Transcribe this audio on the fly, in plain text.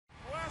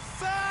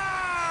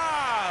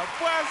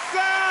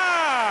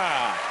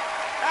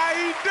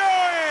you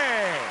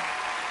doing?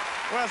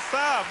 What's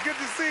up? Good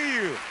to see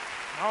you.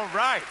 All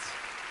right.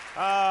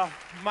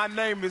 My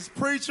name is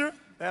Preacher.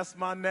 That's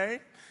my name.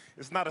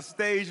 It's not a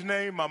stage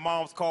name. My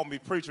mom's called me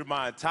Preacher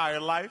my entire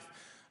life.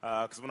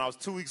 Because when I was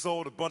 2 weeks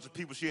old, a bunch of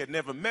people she had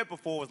never met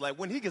before was like,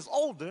 when he gets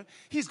older,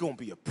 he's going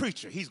to be a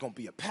preacher. He's going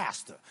to be a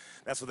pastor.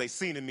 That's what they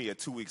seen in me at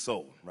 2 weeks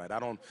old, right? I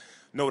don't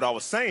know what I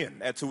was saying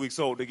at 2 weeks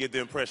old to get the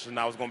impression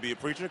I was going to be a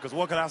preacher, because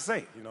what could I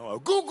say? You know,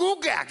 goo, goo,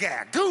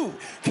 gaga, goo,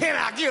 can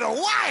I get a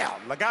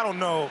wild? Like, I don't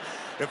know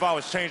if I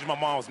was changing my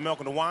mom's milk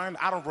into wine.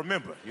 I don't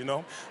remember, you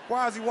know?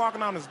 Why is he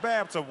walking on his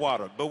bathtub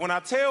water? But when I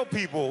tell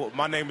people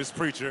my name is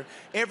Preacher,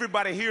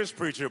 everybody hears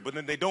Preacher, but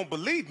then they don't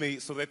believe me,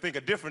 so they think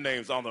of different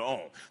names on their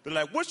own. They're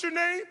like, what's your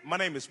name? My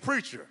name is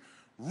Preacher.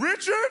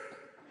 Richard?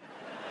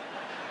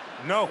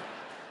 No.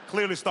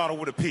 Clearly started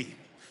with a P.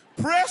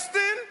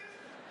 Preston?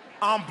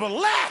 I'm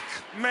black,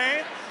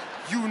 man.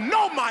 You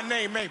know my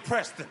name ain't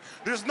Preston.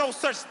 There's no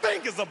such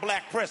thing as a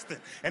Black Preston.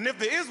 And if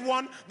there is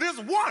one, there's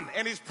one.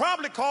 And he's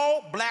probably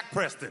called Black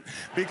Preston,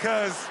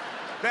 because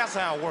that's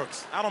how it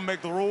works. I don't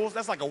make the rules.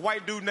 That's like a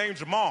white dude named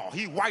Jamal.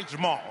 He white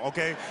Jamal,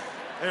 okay?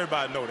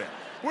 Everybody know that.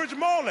 Where's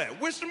Jamal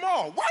at? Which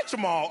Jamal? White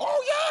Jamal.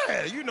 Oh,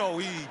 yeah. You know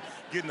he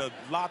getting a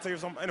latte or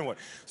something. Anyway,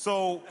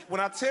 so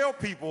when I tell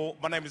people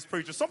my name is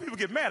Preacher, some people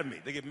get mad at me.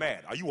 They get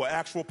mad. Are you an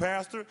actual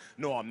pastor?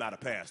 No, I'm not a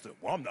pastor.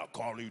 Well, I'm not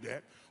calling you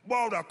that.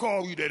 Why would I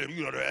call you that if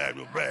you're not an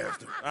actual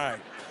pastor? All right.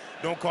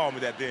 Don't call me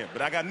that then.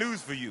 But I got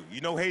news for you.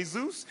 You know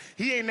Jesus?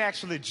 He ain't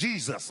actually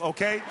Jesus,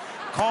 okay?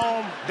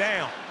 Calm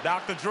down.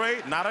 Dr. Dre,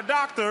 not a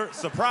doctor.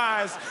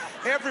 Surprise.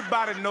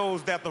 Everybody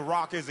knows that The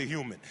Rock is a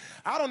human.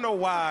 I don't know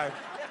why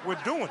we're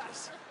doing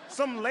this.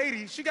 Some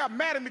lady, she got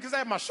mad at me because I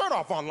had my shirt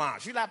off online.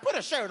 She like, put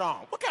a shirt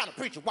on. What kind of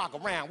preacher walk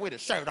around with a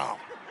shirt on?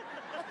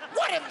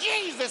 What if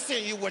Jesus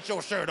seen you with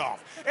your shirt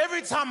off?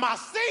 Every time I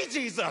see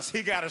Jesus,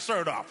 he got a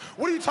shirt off.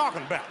 What are you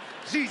talking about?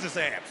 Jesus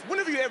abs. When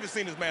have you ever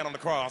seen this man on the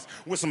cross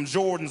with some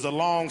Jordans, a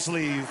long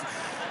sleeve,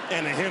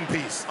 and a hem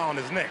piece on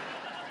his neck?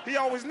 He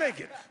always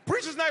naked.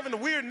 Preacher's not even a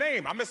weird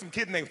name. I met some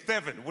kid named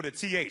Thevin with a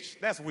TH.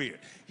 That's weird.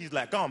 He's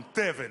like, I'm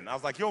Thevin. I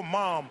was like, your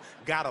mom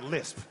got a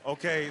lisp,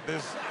 okay?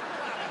 There's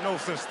no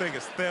such thing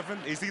as Thevin.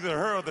 It's either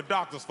her or the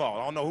doctor's fault.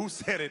 I don't know who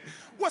said it.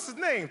 What's his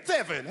name?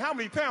 Thevin. How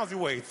many pounds he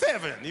weigh?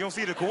 Thevin. You don't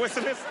see the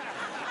coincidence?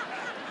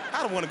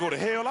 I don't want to go to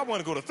hell. I want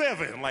to go to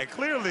Thevin. Like,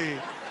 clearly,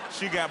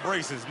 she got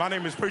braces. My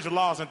name is Preacher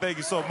Lawson. Thank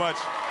you so much.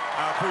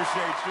 I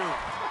appreciate you.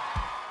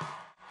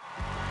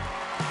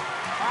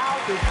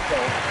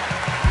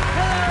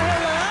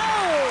 Hello.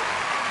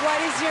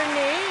 What is your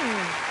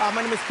name?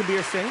 My name is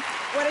Kabir Singh.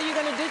 What are you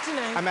going to do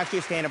tonight? I'm actually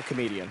a stand-up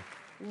comedian.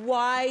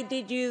 Why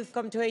did you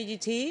come to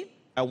AGT?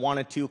 I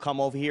wanted to come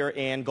over here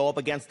and go up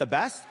against the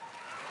best.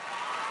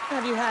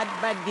 Have you had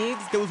bad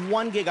gigs? There was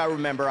one gig I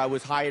remember. I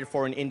was hired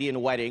for an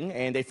Indian wedding,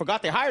 and they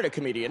forgot they hired a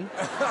comedian.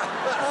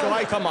 So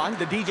I come on.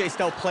 The DJ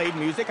still played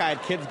music. I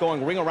had kids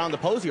going ring around the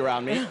posy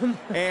around me.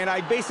 And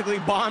I basically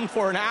bombed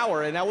for an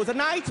hour, and that was a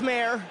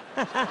nightmare.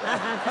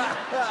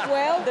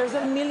 Well, there's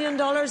 $1 million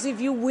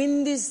if you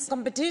win this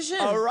competition.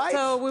 All right.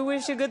 So we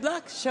wish you good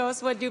luck. Show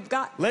us what you've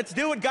got. Let's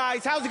do it,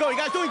 guys. How's it going?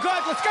 You guys doing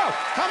good? Let's go.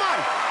 Come on.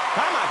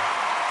 Come on.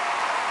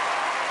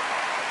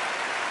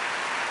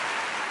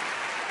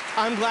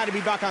 I'm glad to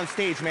be back on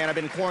stage, man. I've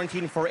been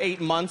quarantined for 8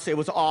 months. It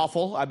was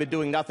awful. I've been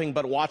doing nothing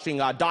but watching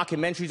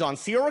documentaries on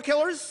serial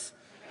killers.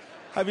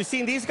 Have you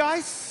seen these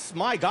guys?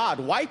 My God,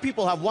 white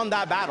people have won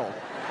that battle.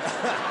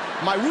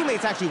 My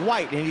roommate's actually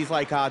white, and he's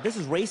like, this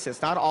is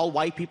racist. Not all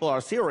white people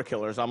are serial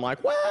killers. I'm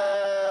like,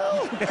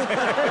 well...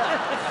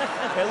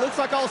 It looks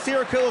like all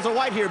serial killers are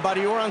white here,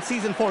 buddy. We're on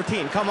season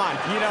 14. Come on.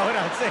 You know what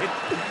I'm saying?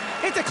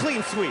 It's a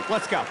clean sweep.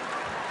 Let's go.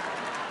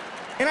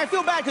 And I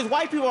feel bad because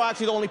white people are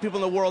actually the only people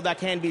in the world that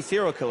can be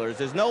serial killers.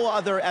 There's no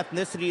other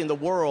ethnicity in the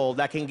world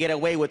that can get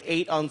away with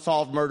 8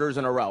 unsolved murders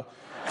in a row.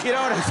 You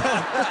know what I'm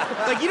saying?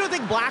 Like, you don't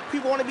think black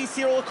people want to be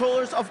serial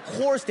killers? Of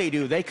course they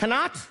do. They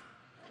cannot.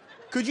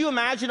 Could you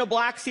imagine a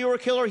black serial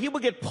killer? He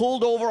would get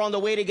pulled over on the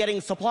way to getting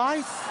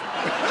supplies.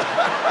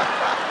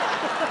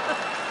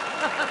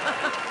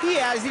 He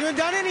hasn't even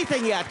done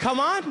anything yet. Come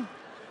on.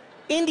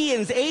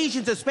 Indians,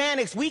 Asians,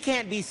 Hispanics, we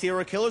can't be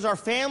serial killers. Our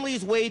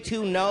family's way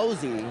too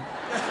nosy.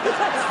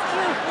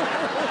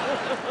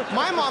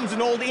 My mom's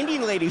an old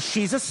Indian lady.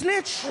 She's a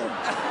snitch.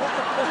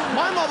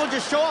 My mom will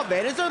just show up.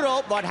 Where is the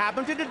rope? What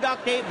happened to the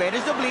duct tape? Where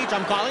is the bleach?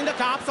 I'm calling the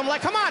cops. I'm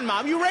like, come on,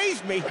 Mom, you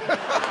raised me.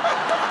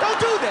 Don't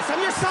do this.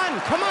 I'm your son.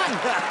 Come on.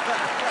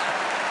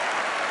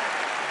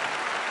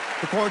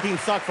 The quarantine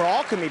sucked for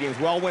all comedians.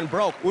 We all went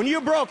broke. When you're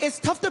broke, it's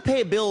tough to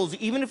pay bills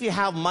even if you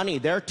have money.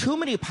 There are too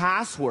many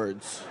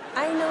passwords.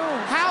 I know.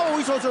 How are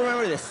we supposed to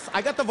remember this?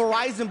 I got the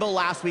Verizon bill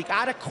last week. I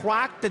had to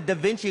crack the Da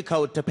Vinci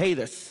Code to pay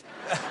this.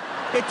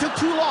 It took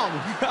too long.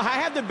 I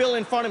had the bill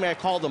in front of me. I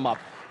called them up.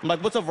 I'm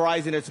like, what's a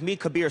Verizon? It's me,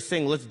 Kabir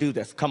Singh. Let's do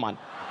this. Come on.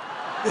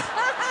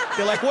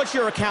 They're like, what's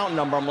your account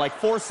number? I'm like,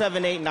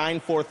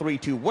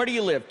 4789432. Where do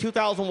you live?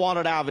 2000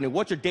 Walnut Avenue.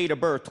 What's your date of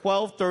birth?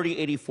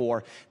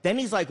 12/30/84. Then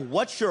he's like,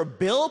 what's your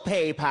bill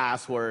pay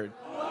password?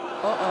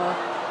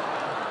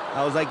 Uh-oh.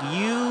 I was like,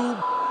 you...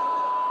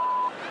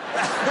 I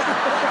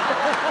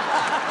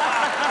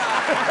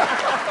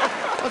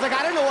was like,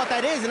 I don't know what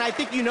that is, and I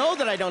think you know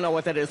that I don't know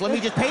what that is. Let me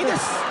just pay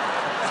this.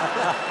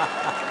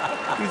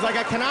 He's like,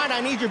 I cannot,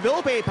 I need your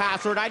bill pay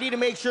password. I need to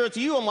make sure it's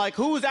you. I'm like,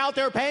 who's out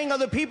there paying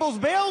other people's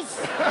bills?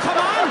 Come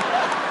on.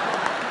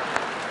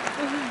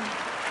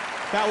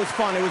 That was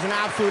fun. It was an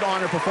absolute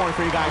honor performing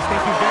for you guys.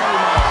 Thank you very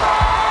much.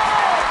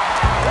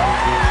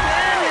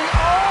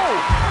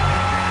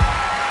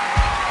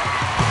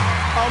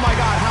 Oh my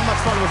God, how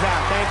much fun was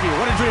that? Thank you.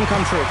 What a dream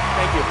come true.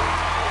 Thank you.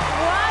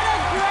 What a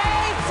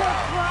great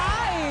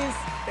surprise!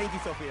 Thank you,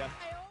 Sophia.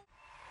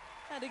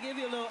 Had to give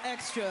you a little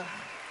extra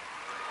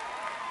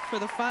for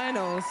the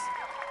finals.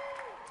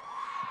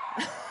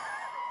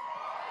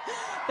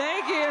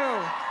 Thank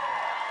you.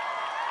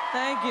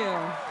 Thank you.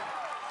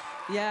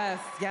 Yes,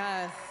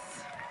 yes.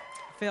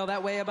 I feel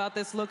that way about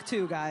this look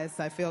too, guys.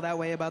 I feel that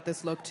way about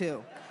this look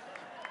too.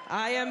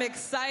 I am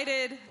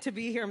excited to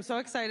be here. I'm so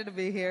excited to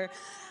be here.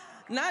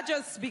 Not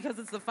just because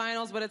it's the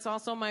finals, but it's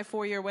also my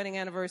 4-year wedding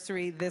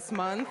anniversary this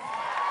month.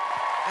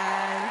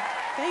 And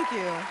thank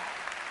you.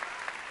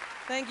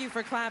 Thank you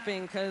for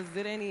clapping, because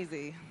it ain't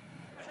easy.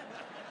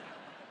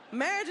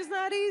 Marriage is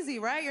not easy,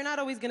 right? You're not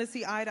always going to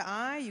see eye to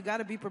eye. You got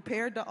to be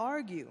prepared to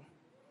argue,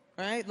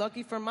 right?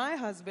 Lucky for my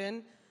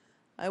husband,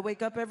 I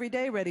wake up every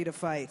day ready to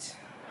fight.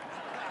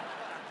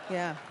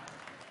 Yeah,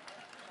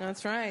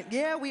 that's right.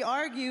 Yeah, we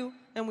argue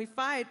and we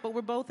fight, but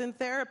we're both in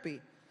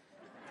therapy.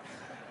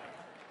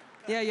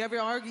 Yeah, you ever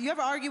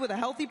argue with a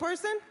healthy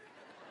person?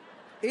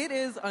 It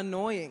is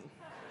annoying.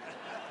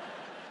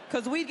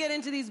 Because we get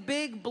into these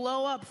big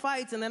blow-up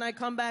fights, and then I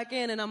come back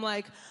in, and I'm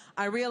like,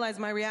 I realize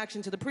my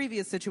reaction to the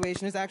previous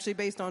situation is actually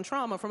based on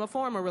trauma from a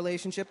former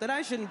relationship that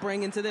I shouldn't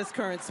bring into this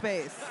current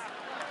space.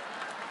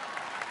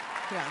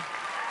 Yeah.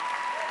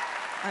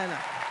 I know.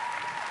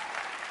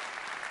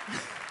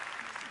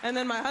 And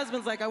then my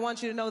husband's like, I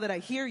want you to know that I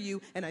hear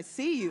you, and I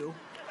see you.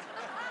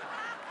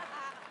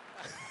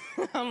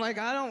 I'm like,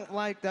 I don't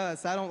like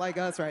us. I don't like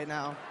us right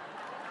now.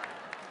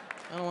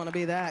 I don't want to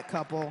be that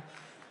couple.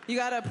 You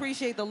got to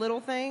appreciate the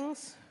little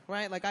things,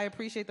 right? Like, I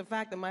appreciate the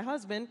fact that my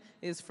husband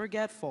is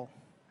forgetful.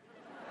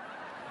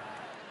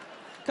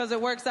 Because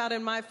it works out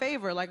in my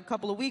favor. Like a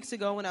couple of weeks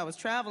ago when I was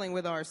traveling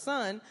with our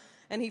son,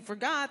 and he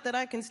forgot that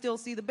I can still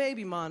see the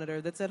baby monitor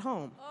that's at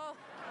home. Oh.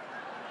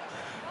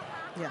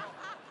 Yeah.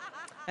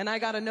 And I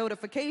got a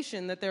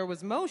notification that there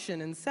was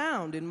motion and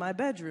sound in my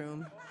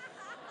bedroom.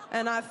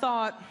 And I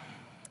thought,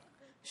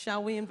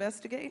 shall we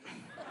investigate?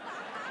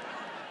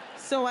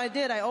 So I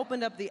did. I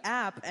opened up the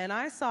app, and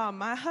I saw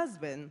my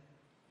husband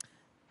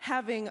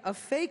having a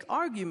fake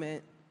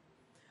argument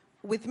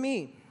with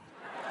me.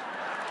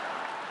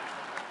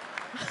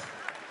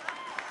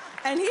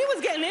 And he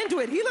was getting into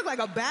it. He looked like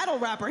a battle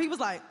rapper. He was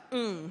like,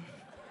 I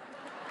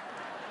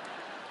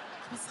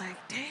was like,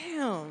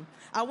 damn.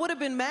 I would have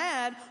been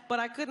mad, but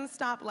I couldn't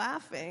stop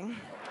laughing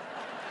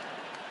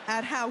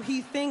at how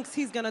he thinks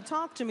he's gonna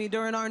talk to me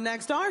during our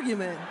next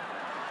argument.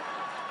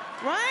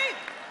 Right?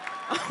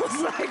 I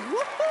was like,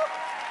 woo-hoo.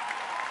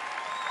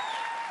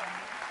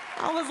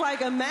 I was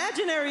like,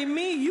 imaginary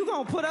me, you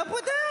gonna put up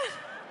with that?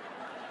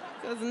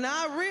 Because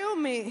not real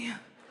me,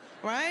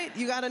 right?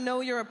 You gotta know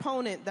your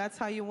opponent. That's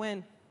how you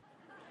win.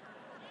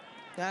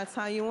 That's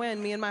how you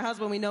win. Me and my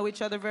husband, we know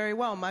each other very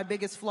well. My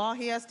biggest flaw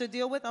he has to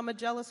deal with, I'm a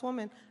jealous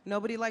woman.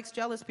 Nobody likes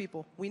jealous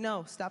people. We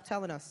know. Stop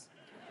telling us.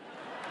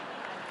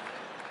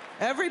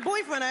 Every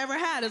boyfriend I ever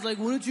had is like,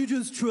 why don't you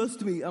just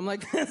trust me? I'm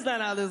like, that's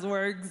not how this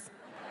works.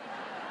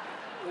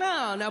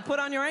 No, now put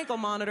on your ankle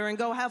monitor and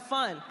go have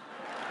fun.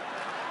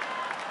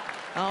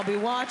 I'll be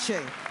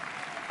watching.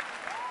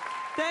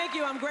 Thank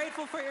you. I'm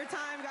grateful for your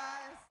time,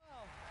 guys.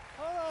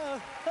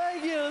 Hello.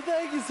 Thank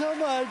you so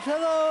much.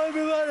 Hello,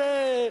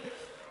 everybody.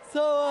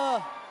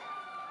 So,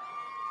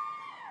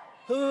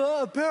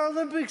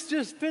 Paralympics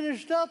just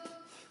finished up,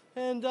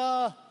 and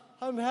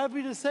I'm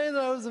happy to say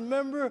that I was a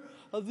member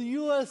of the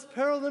U.S.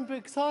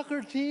 Paralympic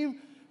soccer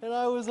team, and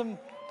I was thank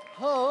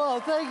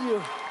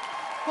you.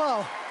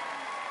 Wow.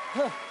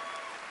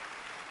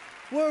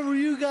 Where were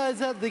you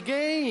guys at the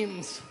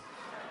games?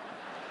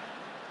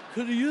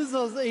 Could have used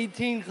those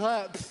 18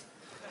 claps.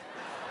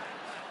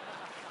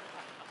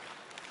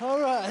 All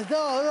right,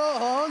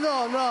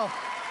 no.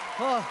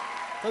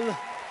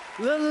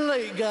 A little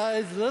late,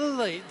 guys, a little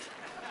late.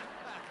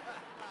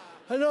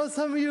 I know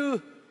some of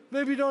you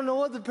maybe don't know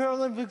what the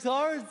Paralympics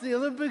are. It's the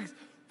Olympics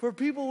for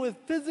people with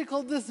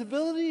physical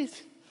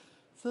disabilities.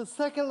 It's the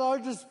second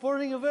largest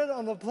sporting event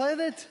on the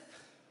planet.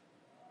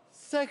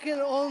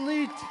 Second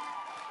only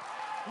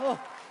oh,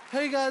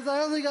 hey guys,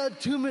 I only got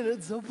 2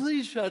 minutes, so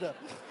please shut up.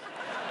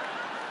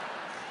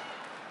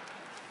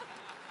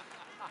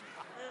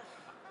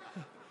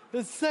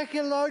 The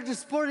second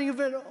largest sporting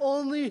event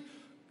only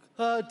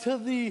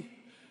to the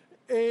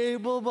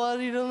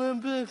able-bodied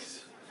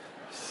Olympics.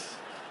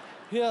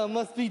 Yeah, it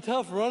must be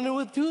tough running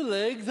with 2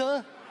 legs,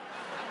 huh?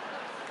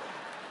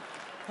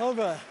 All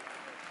right.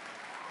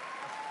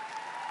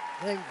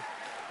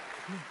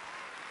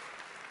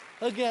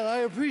 Again, I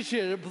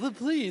appreciate it, but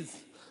please.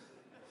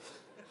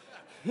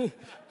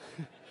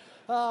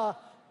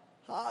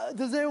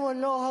 Does anyone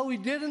know how we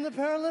did in the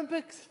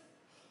Paralympics?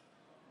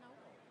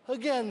 No.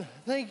 Again,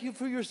 thank you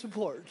for your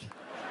support.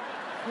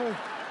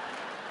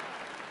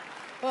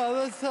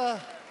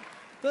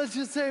 Let's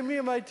just say me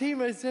and my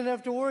teammates didn't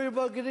have to worry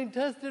about getting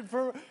tested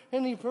for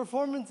any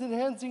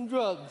performance-enhancing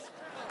drugs.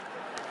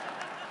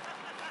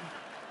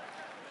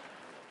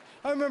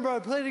 I remember I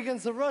played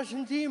against the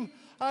Russian team.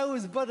 I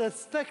was but a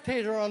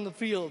spectator on the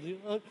field,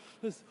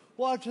 just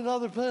watching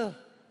other players.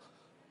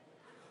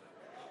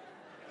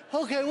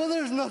 Okay, well,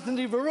 there's nothing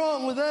even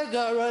wrong with that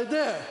guy right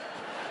there.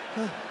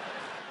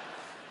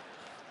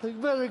 We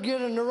better get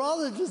a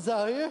neurologist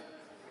out here.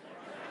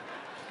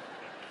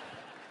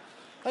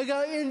 I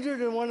got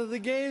injured in one of the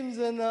games,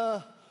 and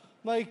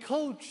my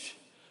coach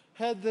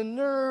had the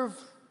nerve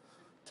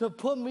to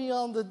put me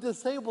on the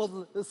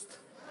disabled list.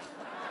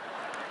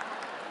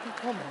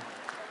 Come on.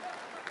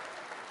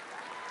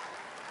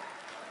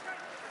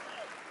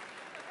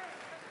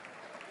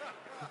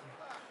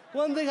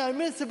 One thing I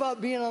miss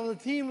about being on the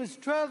team is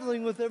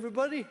traveling with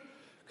everybody,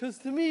 because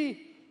to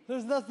me,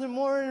 there's nothing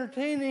more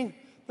entertaining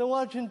than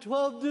watching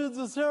 12 dudes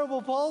with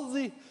cerebral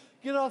palsy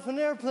get off an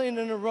airplane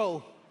in a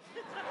row.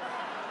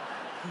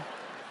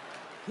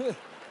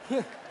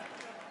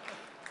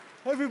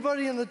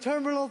 Everybody in the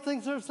terminal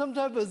thinks there's some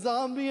type of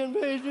zombie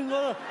invasion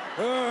going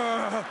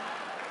on.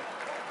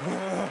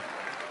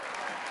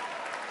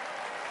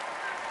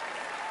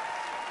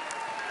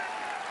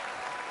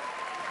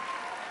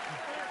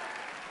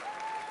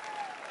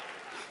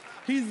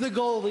 He's the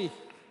goalie.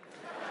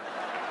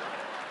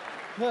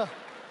 Yeah.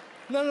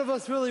 None of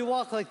us really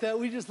walk like that.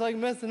 We just like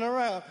messing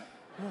around.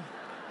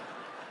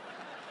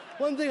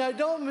 One thing I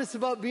don't miss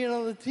about being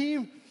on the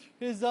team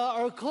is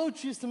our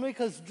coach used to make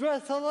us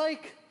dress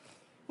alike,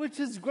 which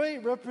is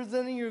great,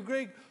 representing your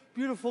great,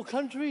 beautiful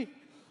country.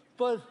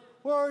 But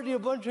we're already a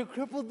bunch of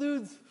crippled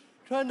dudes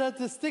trying not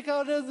to stick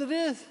out as it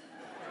is.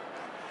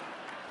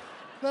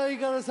 Now you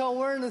got us all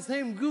wearing the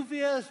same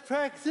goofy-ass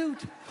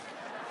tracksuit.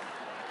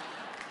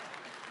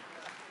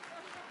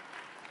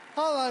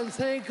 All I'm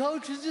saying,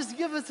 Coach, is just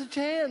give us a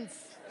chance.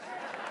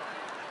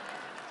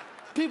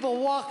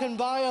 People walking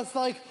by us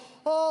like,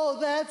 oh,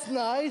 that's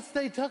nice.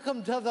 They took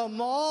them to the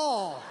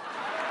mall.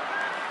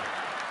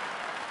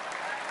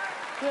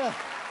 Yeah.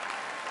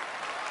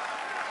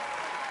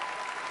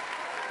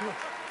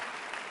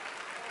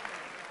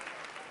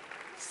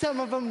 Some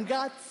of them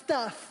got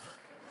stuff.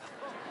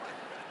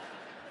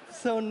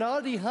 So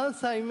naughty, huh,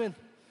 Simon?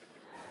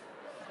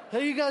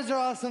 Hey, you guys are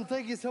awesome.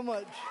 Thank you so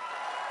much.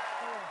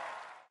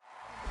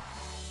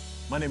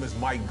 My name is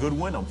Mike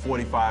Goodwin. I'm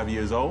 45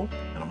 years old,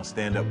 and I'm a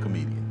stand-up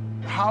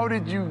comedian. How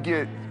did you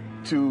get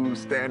to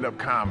stand-up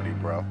comedy,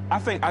 bro? I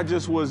think I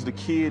just was the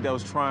kid that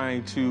was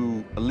trying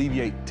to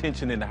alleviate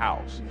tension in the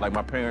house. Like,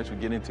 my parents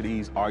would get into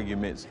these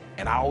arguments,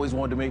 and I always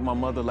wanted to make my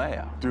mother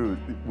laugh. Dude,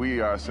 we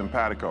are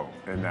simpatico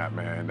in that,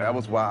 man. That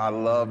was why I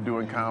love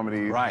doing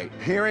comedy. Right.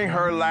 Hearing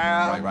her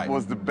laugh Right.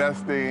 was the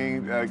best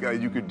thing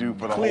you could do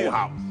for the whole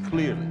house.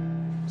 Clearly.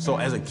 So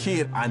as a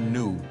kid, I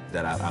knew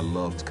that I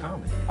loved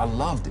comedy. I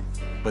loved it.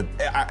 But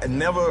I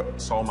never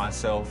saw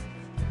myself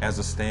as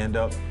a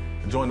stand-up.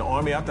 I joined the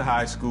Army after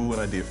high school,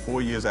 and I did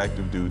 4 years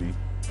active duty.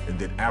 And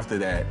then after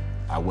that,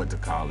 I went to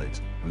college,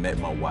 met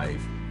my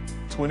wife.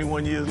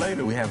 21 years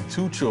later, we have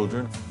 2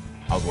 children.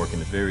 I was working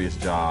at various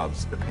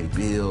jobs to pay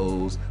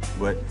bills,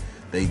 but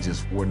they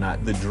just were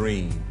not the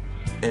dream.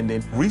 And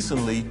then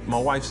recently, my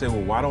wife said,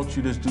 well, why don't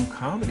you just do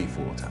comedy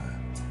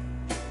full-time?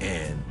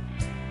 And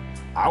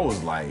I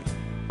was like,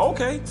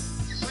 okay. We're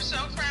so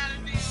proud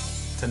of you.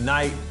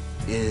 Tonight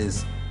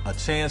is a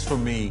chance for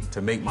me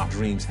to make my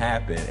dreams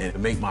happen and to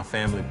make my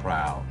family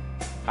proud.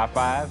 High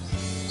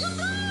fives.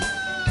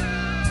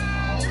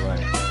 All right.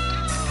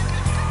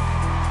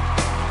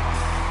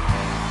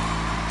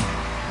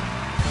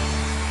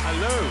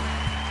 Hello.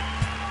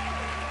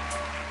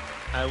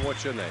 And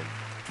what's your name?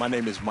 My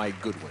name is Mike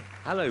Goodwin.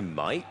 Hello,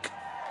 Mike.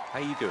 How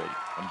you doing?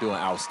 I'm doing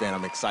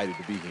outstanding. I'm excited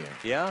to be here.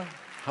 Yeah?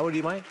 How old are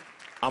you, Mike?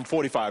 I'm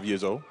 45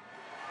 years old.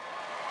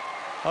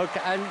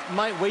 Okay, and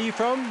Mike, where are you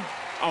from?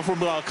 I'm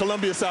from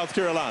Columbia, South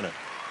Carolina.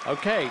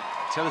 Okay,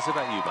 tell us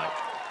about you, Mike.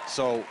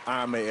 So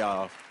I'm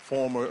a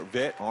former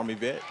vet, Army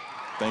vet.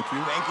 Thank you.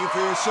 Thank you for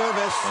your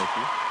service. Thank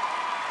you.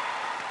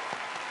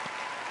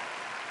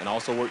 And I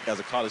also worked as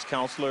a college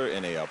counselor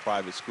in a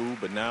private school,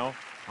 but now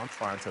I'm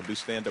trying to do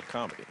stand-up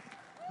comedy.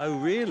 Oh,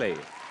 really?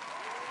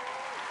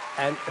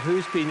 And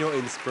who's been your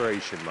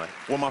inspiration, Mike?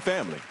 Well, my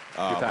family.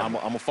 Your family.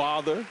 I'm a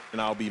father,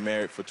 and I'll be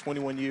married for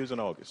 21 years in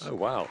August. Oh,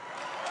 wow.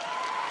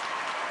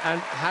 And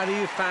how do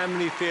your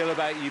family feel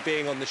about you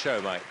being on the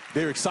show, Mike?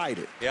 They're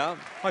excited. Yeah?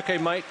 Okay,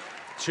 Mike,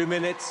 2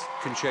 minutes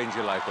can change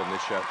your life on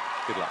this show.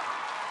 Good luck.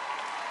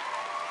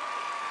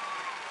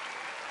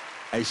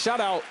 A shout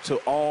out to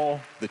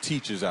all the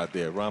teachers out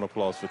there. Round of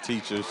applause for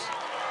teachers.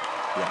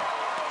 Yeah.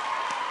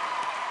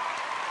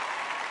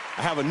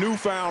 I have a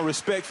newfound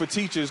respect for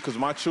teachers because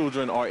my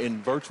children are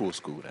in virtual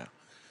school now.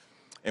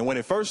 And when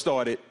it first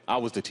started, I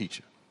was the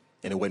teacher,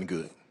 and it wasn't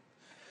good.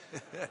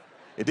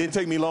 It didn't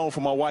take me long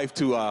for my wife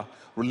to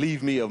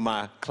relieve me of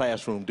my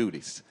classroom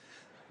duties.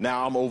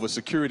 Now I'm over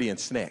security and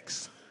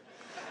snacks.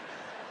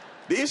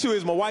 The issue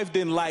is my wife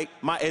didn't like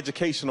my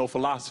educational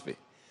philosophy.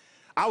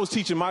 I was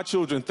teaching my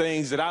children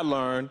things that I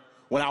learned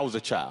when I was a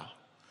child.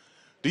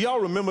 Do y'all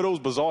remember those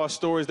bizarre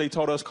stories they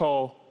taught us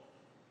called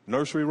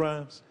nursery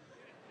rhymes?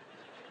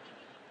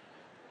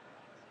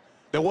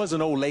 There was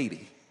an old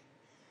lady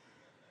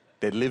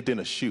that lived in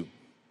a shoe.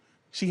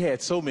 She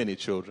had so many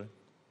children,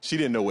 she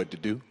didn't know what to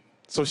do.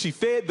 So she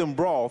fed them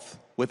broth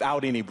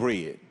without any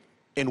bread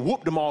and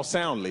whooped them all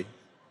soundly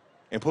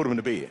and put them in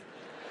the bed.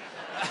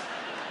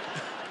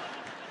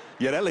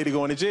 Yeah, that lady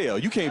going to jail.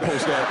 You can't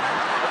post that.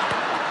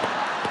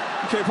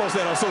 You can't post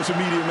that on social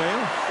media,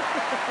 man.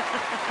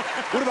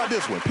 What about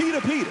this one? Peter,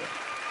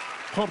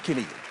 pumpkin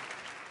eater,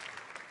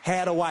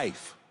 had a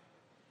wife.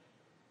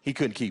 He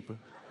couldn't keep her.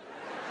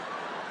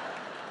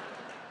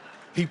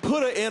 He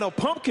put her in a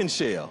pumpkin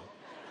shell.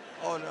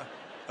 Oh, no.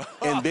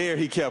 And there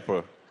he kept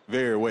her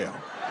very well.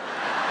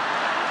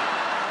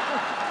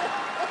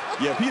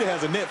 Yeah, Peter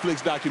has a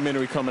Netflix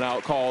documentary coming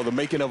out called The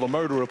Making of a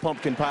Murderer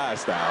Pumpkin Pie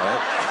Style. Right?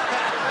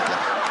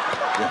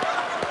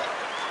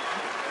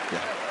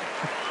 Yeah.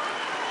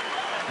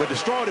 But the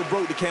straw that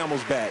broke the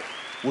camel's back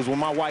was when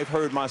my wife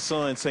heard my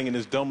son singing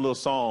this dumb little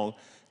song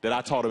that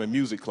I taught him in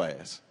music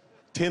class.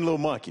 10 little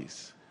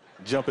monkeys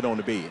jumping on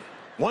the bed.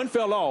 One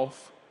fell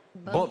off,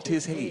 bumped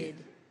his head.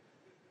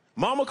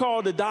 Mama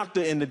called the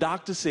doctor, and the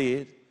doctor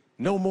said,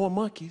 no more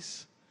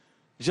monkeys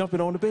jumping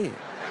on the bed.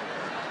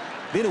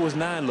 Then it was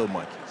 9 little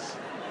monkeys.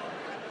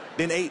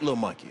 Then 8 little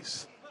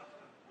monkeys.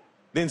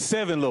 Then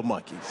 7 little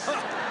monkeys.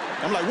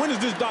 I'm like, when is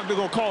this doctor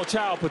gonna call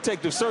Child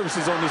Protective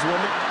Services on this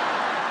woman?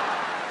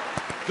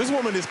 This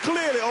woman is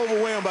clearly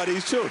overwhelmed by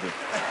these children.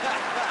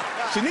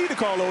 She need to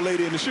call old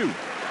lady in the shoe.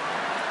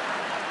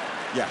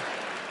 Yeah.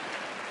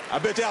 I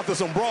bet you after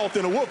some broth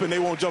and a whooping, they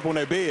won't jump on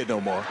that bed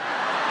no more.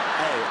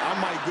 Hey, I'm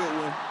Mike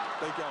Goodwin.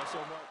 Thank y'all so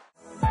much.